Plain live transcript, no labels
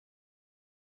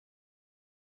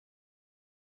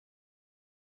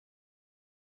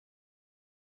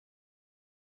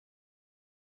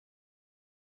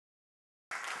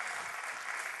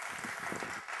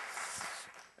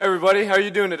Everybody, how are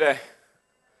you doing today?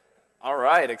 All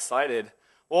right, excited.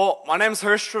 Well, my name's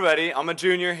Hirsch Trevetti. I'm a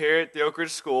junior here at the Oak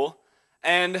Ridge School,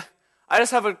 and I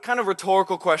just have a kind of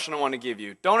rhetorical question I want to give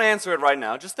you. Don't answer it right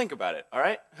now, just think about it, all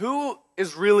right? Who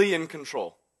is really in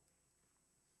control?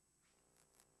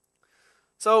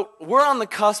 So, we're on the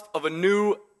cusp of a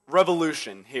new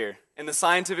revolution here in the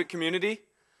scientific community.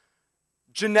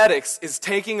 Genetics is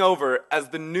taking over as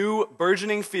the new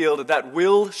burgeoning field that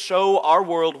will show our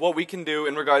world what we can do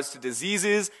in regards to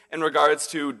diseases, in regards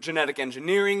to genetic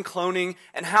engineering, cloning,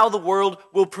 and how the world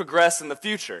will progress in the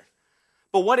future.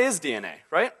 But what is DNA,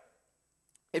 right?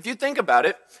 If you think about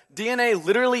it, DNA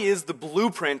literally is the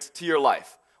blueprint to your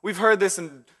life. We've heard this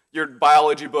in your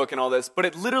biology book and all this, but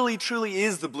it literally truly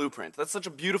is the blueprint. That's such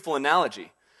a beautiful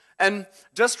analogy. And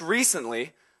just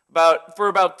recently, for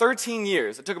about 13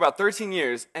 years, it took about 13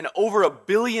 years and over $1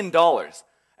 billion,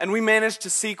 and we managed to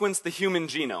sequence the human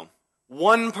genome.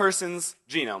 One person's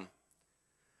genome.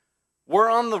 We're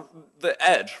on the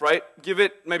edge, right? Give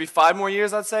it maybe 5 more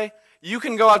years, I'd say. You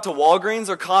can go out to Walgreens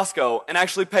or Costco and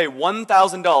actually pay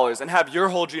 $1,000 and have your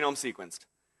whole genome sequenced.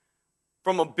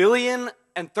 From $1 billion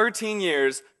and 13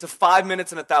 years to 5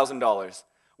 minutes and $1,000.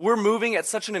 We're moving at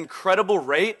such an incredible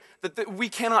rate that we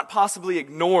cannot possibly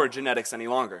ignore genetics any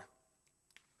longer.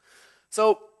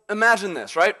 So imagine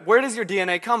this, right? Where does your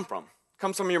DNA come from? It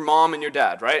comes from your mom and your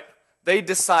dad, right? They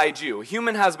decide you. A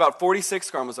human has about 46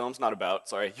 chromosomes,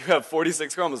 you have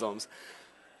 46 chromosomes.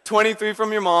 23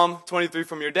 from your mom, 23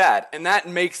 from your dad, and that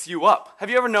makes you up.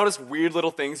 Have you ever noticed weird little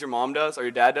things your mom does or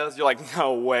your dad does? You're like,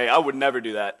 no way, I would never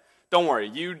do that. Don't worry,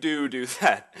 you do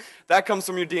that. That comes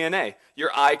from your DNA. Your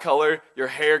eye color, your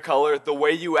hair color, the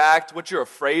way you act, what you're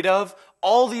afraid of,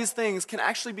 all these things can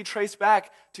actually be traced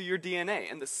back to your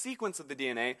DNA and the sequence of the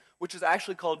DNA, which is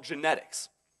actually called genetics.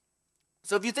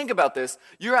 So if you think about this,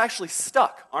 you're actually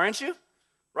stuck, aren't you?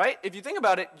 Right? If you think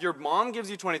about it, your mom gives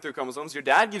you 23 chromosomes, your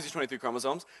dad gives you 23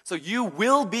 chromosomes, so you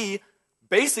will be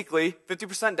basically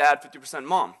 50% dad, 50%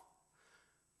 mom.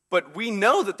 But we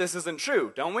know that this isn't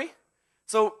true, don't we?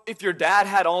 So if your dad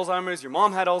had Alzheimer's, your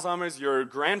mom had Alzheimer's, your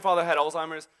grandfather had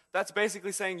Alzheimer's, that's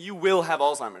basically saying you will have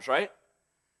Alzheimer's, right?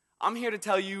 I'm here to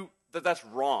tell you that that's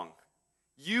wrong.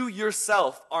 You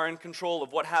yourself are in control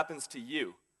of what happens to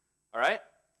you, all right?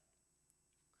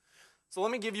 So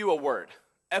let me give you a word,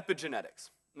 epigenetics.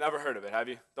 Never heard of it, have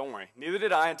you? Don't worry. Neither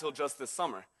did I until just this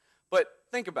summer. But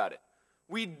think about it.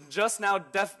 We just now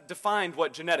defined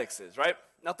what genetics is, right?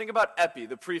 Now think about epi,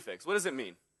 the prefix. What does it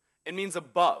mean? It means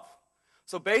above.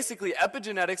 So basically,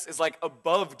 epigenetics is like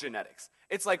above genetics.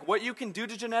 It's like what you can do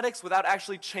to genetics without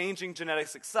actually changing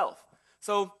genetics itself.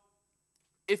 So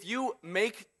if you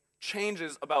make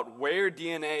changes about where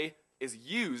DNA is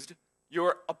used,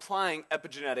 you're applying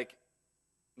epigenetic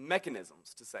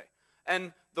mechanisms, to say.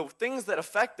 And the things that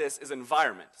affect this is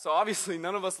environment. So obviously,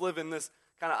 none of us live in this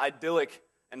kind of idyllic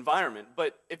environment.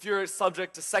 But if you're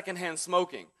subject to secondhand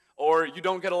smoking, or you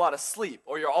don't get a lot of sleep,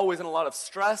 or you're always in a lot of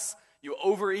stress, you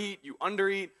overeat, you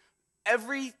undereat,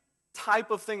 every type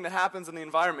of thing that happens in the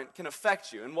environment can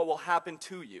affect you and what will happen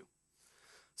to you.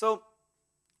 So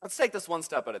let's take this one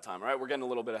step at a time, all right? We're getting a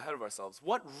little bit ahead of ourselves.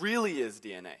 What really is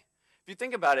DNA? If you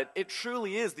think about it, it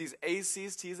truly is these A's,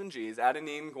 C's, T's, and G's,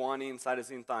 adenine, guanine,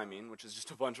 cytosine, thymine, which is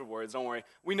just a bunch of words, don't worry.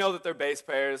 We know that they're base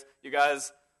pairs. You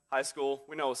guys, high school,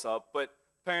 we know what's up, but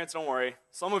parents, don't worry.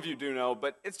 Some of you do know,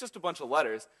 but it's just a bunch of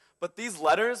letters. But these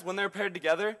letters, when they're paired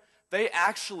together, they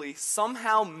actually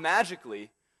somehow magically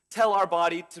tell our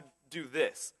body to do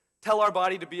this. Tell our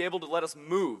body to be able to let us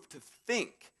move, to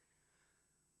think.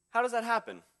 How does that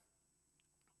happen?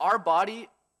 Our body,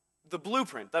 the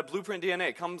blueprint, that blueprint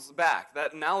DNA comes back,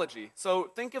 that analogy. So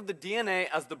think of the DNA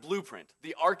as the blueprint,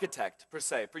 the architect, per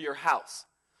se, for your house.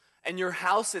 And your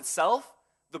house itself,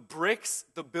 the bricks,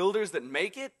 the builders that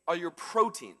make it, are your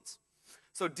proteins.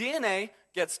 So DNA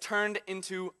gets turned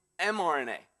into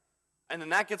mRNA. And then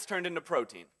that gets turned into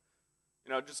protein.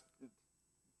 Just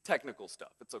technical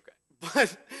stuff. It's okay.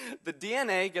 But the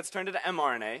DNA gets turned into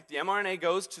mRNA. The mRNA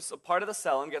goes to a part of the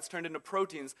cell and gets turned into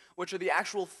proteins, which are the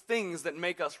actual things that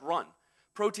make us run.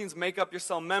 Proteins make up your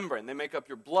cell membrane. They make up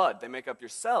your blood. They make up your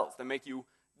cells. They make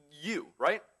you,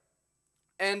 right?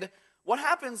 And what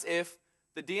happens if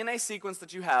the DNA sequence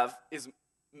that you have is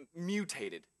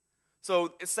mutated?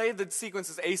 So say the sequence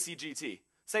is ACGT.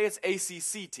 Say it's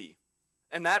ACCT.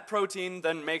 And that protein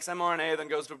then makes mRNA, then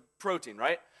goes to protein,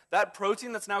 right? That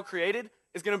protein that's now created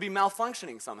is going to be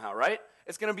malfunctioning somehow, right?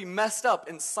 It's going to be messed up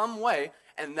in some way,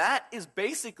 and that is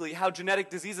basically how genetic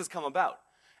diseases come about.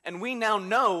 And we now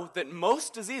know that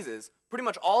most diseases, pretty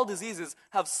much all diseases,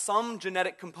 have some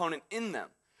genetic component in them.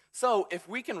 So if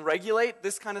we can regulate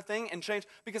this kind of thing and change,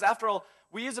 because after all,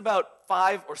 we use about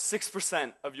 5 or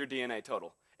 6% of your DNA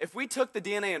total. If we took the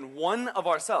DNA in one of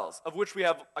our cells, of which we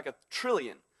have like 1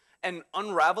 trillion, and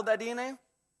unraveled that DNA,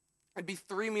 it'd be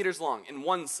 3 meters long in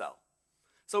one cell.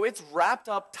 So it's wrapped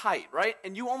up tight, right?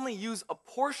 And you only use a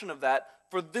portion of that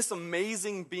for this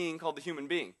amazing being called the human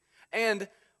being. And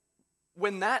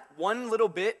when that one little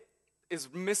bit is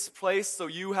misplaced, so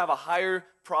you have a higher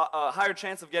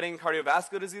chance of getting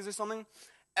cardiovascular disease or something,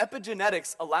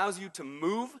 epigenetics allows you to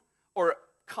move or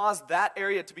cause that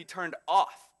area to be turned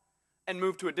off and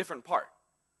move to a different part.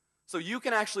 So you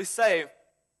can actually say,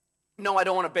 no, I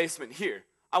don't want a basement here.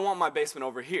 I want my basement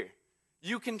over here.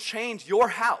 You can change your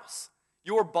house,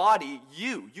 your body,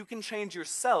 you can change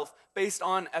yourself based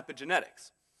on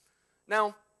epigenetics.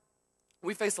 Now,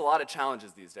 we face a lot of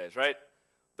challenges these days, right?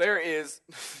 There is,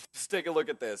 just take a look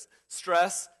at this,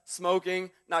 stress, smoking,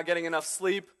 not getting enough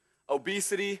sleep,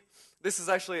 obesity. This is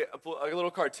actually a little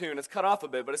cartoon. It's cut off a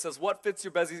bit, but it says, what fits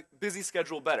your busy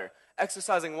schedule better?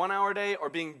 Exercising 1 hour a day or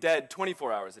being dead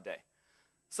 24 hours a day?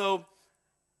 So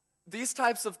these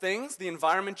types of things, the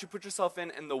environment you put yourself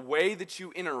in and the way that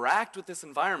you interact with this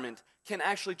environment can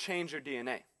actually change your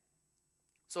DNA.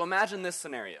 So imagine this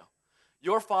scenario.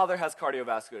 Your father has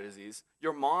cardiovascular disease,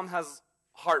 your mom has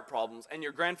heart problems, and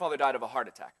your grandfather died of a heart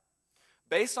attack.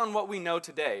 Based on what we know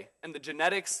today and the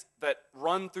genetics that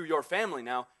run through your family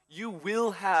now, you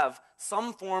will have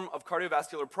some form of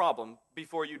cardiovascular problem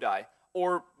before you die,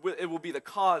 or it will be the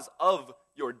cause of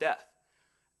your death.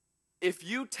 If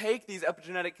you take these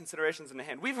epigenetic considerations into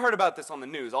hand, we've heard about this on the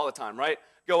news all the time, right?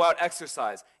 Go out,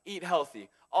 exercise, eat healthy,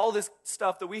 all this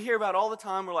stuff that we hear about all the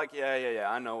time. We're like, yeah,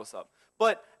 I know what's up.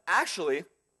 But actually,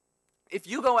 if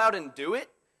you go out and do it,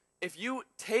 if you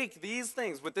take these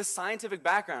things with this scientific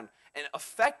background and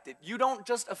affect it, you don't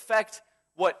just affect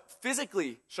what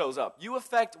physically shows up. You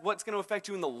affect what's going to affect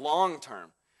you in the long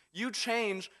term. You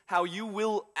change how you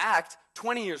will act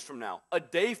 20 years from now, a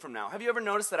day from now. Have you ever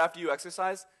noticed that after you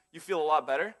exercise, you feel a lot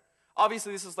better?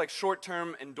 Obviously, this is like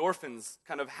short-term endorphins,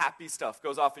 kind of happy stuff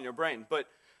goes off in your brain. But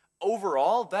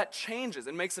overall, that changes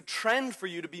and makes a trend for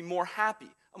you to be more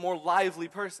happy, a more lively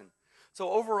person.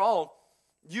 So overall,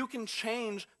 you can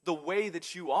change the way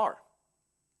that you are.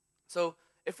 So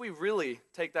if we really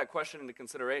take that question into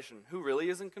consideration, who really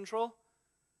is in control?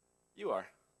 You are.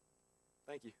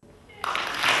 Thank you.